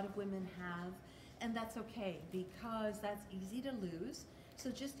COVID. A lot of women have, and that's okay because that's easy to lose. So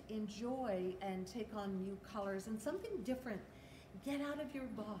just enjoy and take on new colors and something different. Get out of your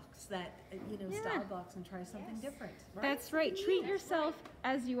box, that style box, and try something different. Right? That's right. Treat yourself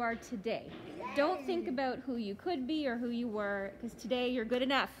as you are today. Don't think about who you could be or who you were, because today you're good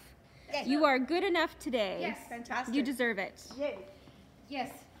enough. Yes. You are good enough today. Yes. Fantastic. You deserve it. Yay. Yes.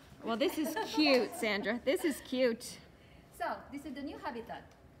 Well, this is cute, Sandra. This is cute. So this is the new habitat.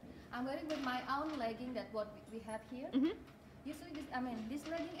 I'm wearing with my own legging that what we have here. Mhm. Usually this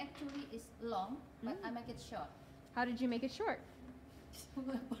legging actually is long, but I make it short. How did you make it short?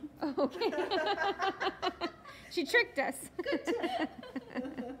 Oh, okay. She tricked us.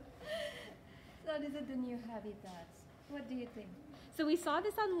 So this is the new habitats. What do you think? So we saw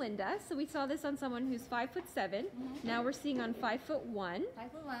this on Linda. So we saw this on someone who's 5'7". Now we're seeing on 5'1".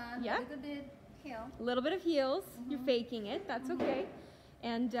 5'1", Yeah. a little bit heel. A little bit of heels. You're faking it. That's okay.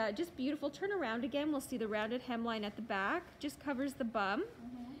 And just beautiful. Turn around again. We'll see the rounded hemline at the back. Just covers the bum.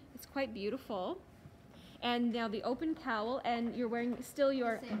 It's quite beautiful. And now the open cowl, and you're wearing still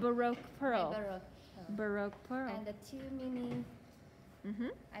your Same. Baroque pearl. Baroque. Baroque pearl. And the 2 mini, Mm-hmm.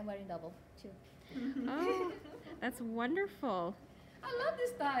 I'm wearing double, 2. Oh, that's wonderful. I love this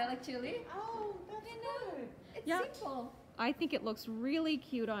style actually. Oh, that's You know, good. it's Yeah. simple. I think it looks really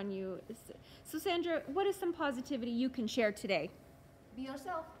cute on you. So Sandra, what is some positivity you can share today? Be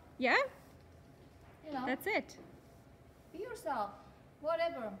yourself. Yeah, You know, that's it. be yourself.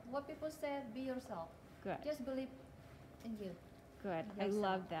 Whatever, what people said, be yourself. Good, Just believe in you. good. I yourself.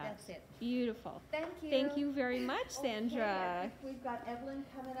 love that. That's it. Beautiful. Thank you. Thank you very much, Sandra. Okay, I think we've got Evelyn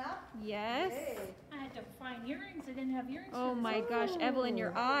coming up. Yes. Yay. I had to find earrings. I didn't have earrings. Oh for this my one. gosh, Evelyn,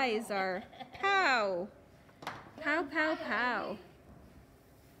 your eyes are pow. Pow, pow, pow.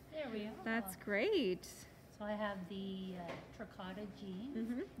 There we are. That's great. So I have the terracotta jeans.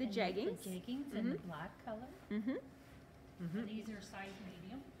 Mm-hmm. The and jeggings. The jeggings in the black color. Mm-hmm. And these are size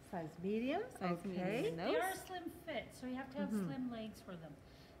medium. Size medium. Size okay. medium in They those. are a slim fit, so you have to have slim legs for them.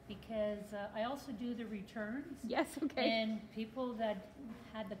 Because I also do the returns. Yes, okay. And people that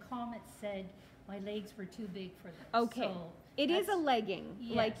had the comments said my legs were too big for them. Okay. So It is a that's- legging.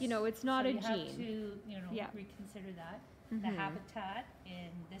 Like, you yes. know, it's not So a you have jean. to, you know, Yeah. reconsider that. Mhm. The habitat,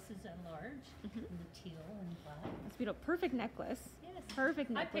 and this is a large, Mhm. with the teal and black. It's beautiful. Perfect necklace. Yes.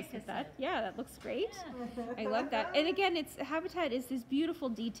 Perfect I necklace picked with this that. out. Yeah, that looks great. Yeah. I love that. And again, it's habitat is these beautiful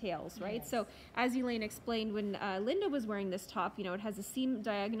details, right? Yes. So as Elaine explained, when Linda was wearing this top, you know, it has a seam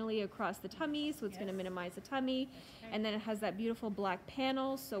diagonally across the tummy, so it's going to Yes. minimize the tummy. right. And then it has that beautiful black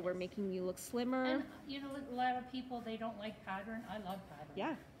panel, so we're making you look slimmer. And, you know, a lot of people, they don't like pattern. I love pattern.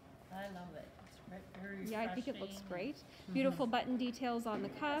 Yeah, I love it. It's very yeah, I think it looks refreshing. great. Beautiful button details on the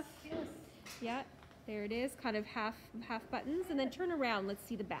cuff. Yes. Yeah, there it is, kind of half buttons, and then turn around. Let's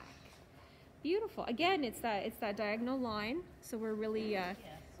see the back. Beautiful. Again, it's that diagonal line, so we're really Yeah.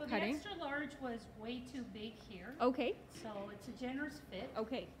 So cutting. the extra large was way too big here. okay. So it's a generous fit.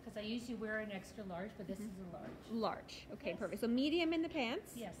 Okay, Because I usually wear an extra large, but this is a large. large. Okay, Yes. perfect. So medium in the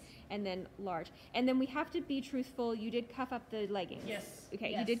pants. Yes. And then large. And then we have to be truthful. You did cuff up the leggings. Yes. Okay,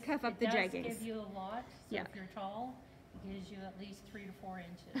 you yes. did cuff up the It jeggings. does give you a lot. So Yeah. if you're tall, it gives you at least 3 to 4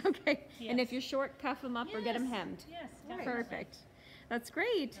 inches. Okay. And if Yes. you're short, cuff them up or get them Yes. hemmed. Yes. Right. definitely. Perfect. That's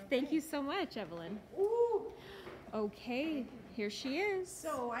great. Thank Okay. you so much, Evelyn. Ooh. Okay, here she is.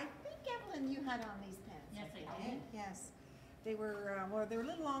 So I think Evelyn, you had on these pants. Yes, I think, did. Yes. They were well. They were a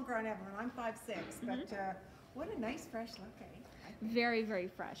little longer on Evelyn. I'm 5'6", but what a nice fresh look, eh? I think. Very, very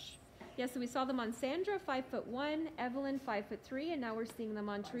fresh. Yeah, so we saw them on Sandra, 5'1", Evelyn, 5'3", and now we're seeing them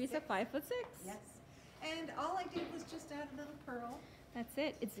on Teresa, 5'6". 5'6". Yes. And all I did was just add a little pearl. That's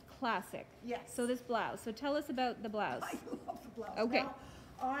it. It's a classic. Yes. So this blouse. So tell us about the blouse. I love the blouse. Okay. Now,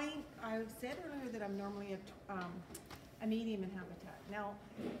 I said earlier that I'm normally a medium in habitat. Now,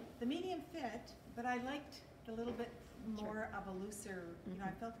 the medium fit, but I liked the little bit more of a looser. You know,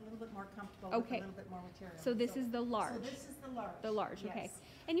 I felt a little bit more comfortable with Okay. a little bit more material. So this is the large. So this is the large. The large, okay. Yes.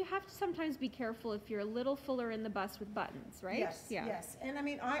 And you have to sometimes be careful if you're a little fuller in the bust with buttons, right? Yes. Yeah. Yes. And I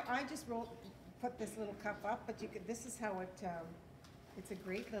mean, I just put this little cuff up, but you could. This is how it. It's a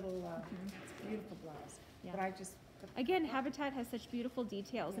great little. It's a beautiful blouse. Yeah. But I just. Put the Again, cuff up. Habitat has such beautiful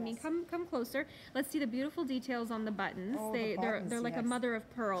details. I mean, Yes. come closer. Let's see the beautiful details on the buttons. Oh, the They're buttons, like a yes. mother of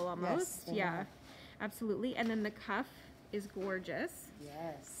pearl almost. they Yeah. are. Absolutely. And then the cuff is gorgeous.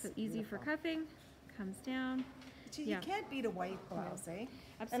 Yes. So easy for beautiful. cuffing. Comes down. Gee, Yeah. You can't beat a white blouse, eh?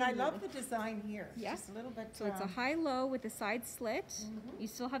 Absolutely. And I love the design here. It's Yeah. just a little bit. So it's a high-low with a side slit. Mm-hmm. You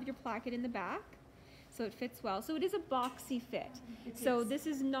still have your placket in the back, so it fits well. So it is a boxy fit. It So is. this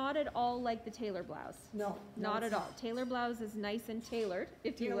is not at all like the tailor blouse. No, Not it's at all. Tailor blouse is nice and tailored,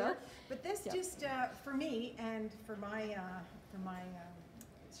 if you will. Tailor. But this Yeah. just for me and for my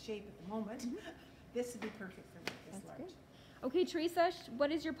shape at the moment, this would be perfect for me. This Mm-hmm. That's large. good. Okay, Teresa,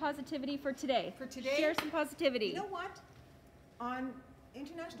 what is your positivity for today? For today, Share some positivity. You know what? On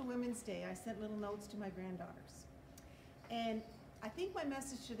International Women's Day, I sent little notes to my granddaughters, and I think my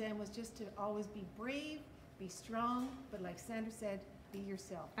message to them was just to always be brave, be strong, but like Sandra said, be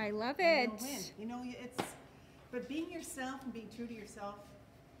yourself. I love And it. you'll win. You know, but being yourself and being true to yourself.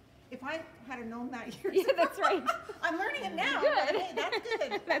 If I had have known that years Yeah, ago, that's right. I'm learning it now. Good. But hey, that's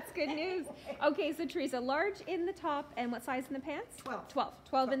good. That's good news. Okay, so Teresa, large in the top and what size in the pants? 12.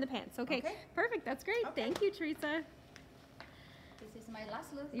 12 in the pants. Okay, Okay. perfect. That's great. Okay. Thank you, Teresa. This is my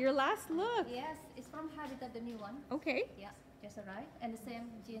last look. Your last look. Yes, it's from Habitat, the new one. Okay, Yeah, just arrived. And the same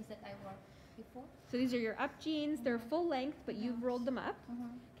jeans that I wore before. so these are your up jeans. They're full length, but you've rolled them up.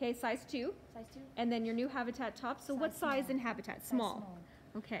 Okay, size 2. Size 2. And then your new Habitat top. So what Size size small. in Habitat? Size Small.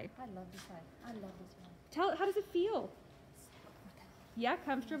 Okay. I love this size. I love this one. How does it feel? Yeah,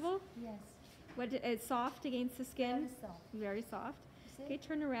 comfortable? Yes. It's soft against the skin. Very soft. Very soft. See? Okay,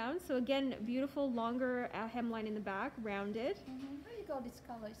 turn around. So again, beautiful longer hemline in the back, rounded. How you go this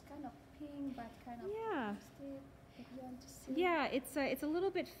color? It's kind of pink, but kind of Yeah. still, if you want to see. Yeah, it's a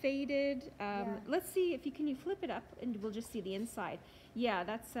little bit faded. Yeah. Let's see if you flip it up and we'll just see the inside. Yeah,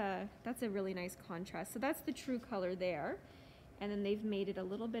 that's a really nice contrast. So that's the true color there, and then they've made it a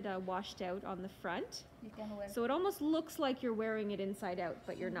little bit washed out on the front. You can wear. So it almost looks like you're wearing it inside out,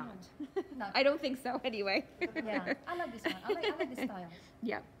 but you're not. No. I don't think so anyway. Yeah, I love this one. I like this style,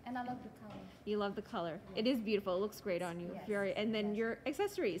 Yeah, and I love the color. you love the color. It is beautiful. It looks great on you. Yes, Very. And then yes. your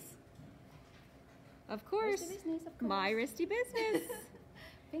accessories. Of course. Wrist business, of course. My wristy business.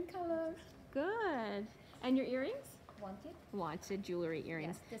 Pink color. Good. And your earrings? Wanted. Wanted jewelry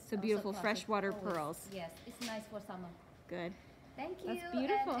earrings. Yes, this So also beautiful classic, freshwater always. pearls. Yes, it's nice for summer. Good. Thank you. That's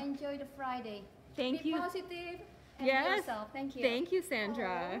beautiful. And enjoy the Friday. Thank Be you. positive. And be Yes. yourself. Thank you. Thank you,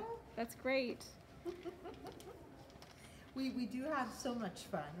 Sandra. Aw. That's great. We do have so much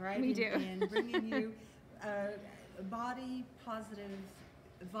fun, right? We do. In bringing you body positive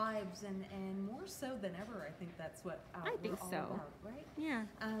vibes, and more so than ever, I think that's what I we're think all so. about, right? Yeah.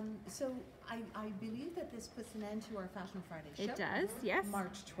 So I believe that this puts an end to our Fashion Friday show. It does, yes.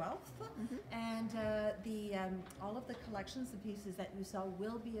 March 12th. And all of the collections, the pieces that you saw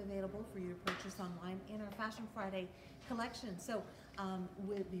will be available for you to purchase online in our Fashion Friday collection. So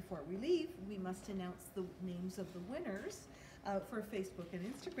before we leave, we must announce the names of the winners for Facebook and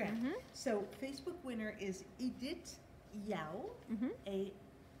Instagram. So Facebook winner is Edith Yao,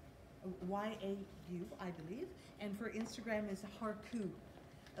 Y-A-U, I believe, and for Instagram is Harku.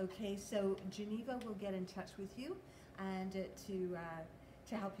 Okay, so Geneva will get in touch with you and to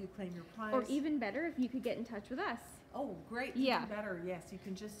help you claim your prize. Or even better, if you could get in touch with us. Oh, great! Yeah. Even better. Yes, you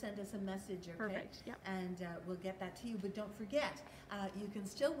can just send us a message. Okay? Perfect, yep. And we'll get that to you. But don't forget, you can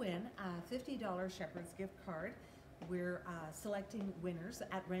still win a $50 Shepherd's gift card. We're selecting winners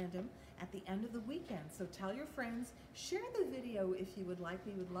at random at the end of the weekend. So tell your friends, share the video if you would like.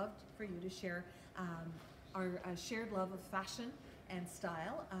 We would love for you to share our shared love of fashion and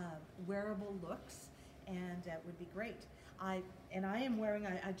style, wearable looks, and it would be great. I am wearing.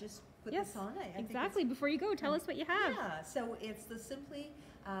 I just put Yes, this on. I think exactly. Before you go, tell us what you have. yeah, so it's the Simply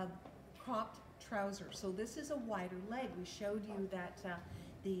cropped trouser. So this is a wider leg. We showed you that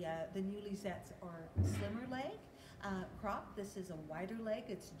the new Lisettes are slimmer leg. Crop. This is a wider leg.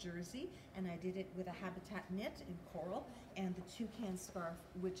 It's jersey, and I did it with a habitat knit in coral and the toucan scarf,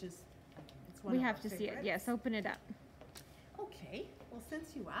 which is it's one We of have our to see it. favorites. Yes, open it up. Okay. Well,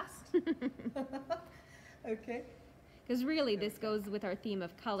 since you asked. Okay. Because really, this goes with our theme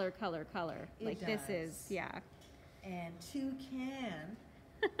of color, color, color. It Like this is, does. yeah. And two can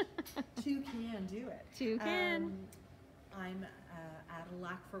do it. Toucan. I'm at a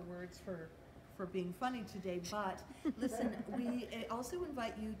lack for words for being funny today, but listen, we also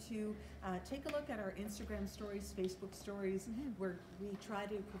invite you to take a look at our Instagram stories, Facebook stories, where we try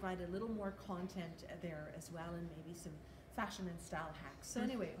to provide a little more content there as well, and maybe some fashion and style hacks. So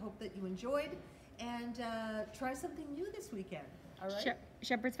anyway, hope that you enjoyed, and try something new this weekend. All right?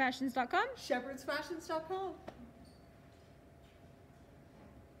 Shepherdsfashions.com. Shepherdsfashions.com.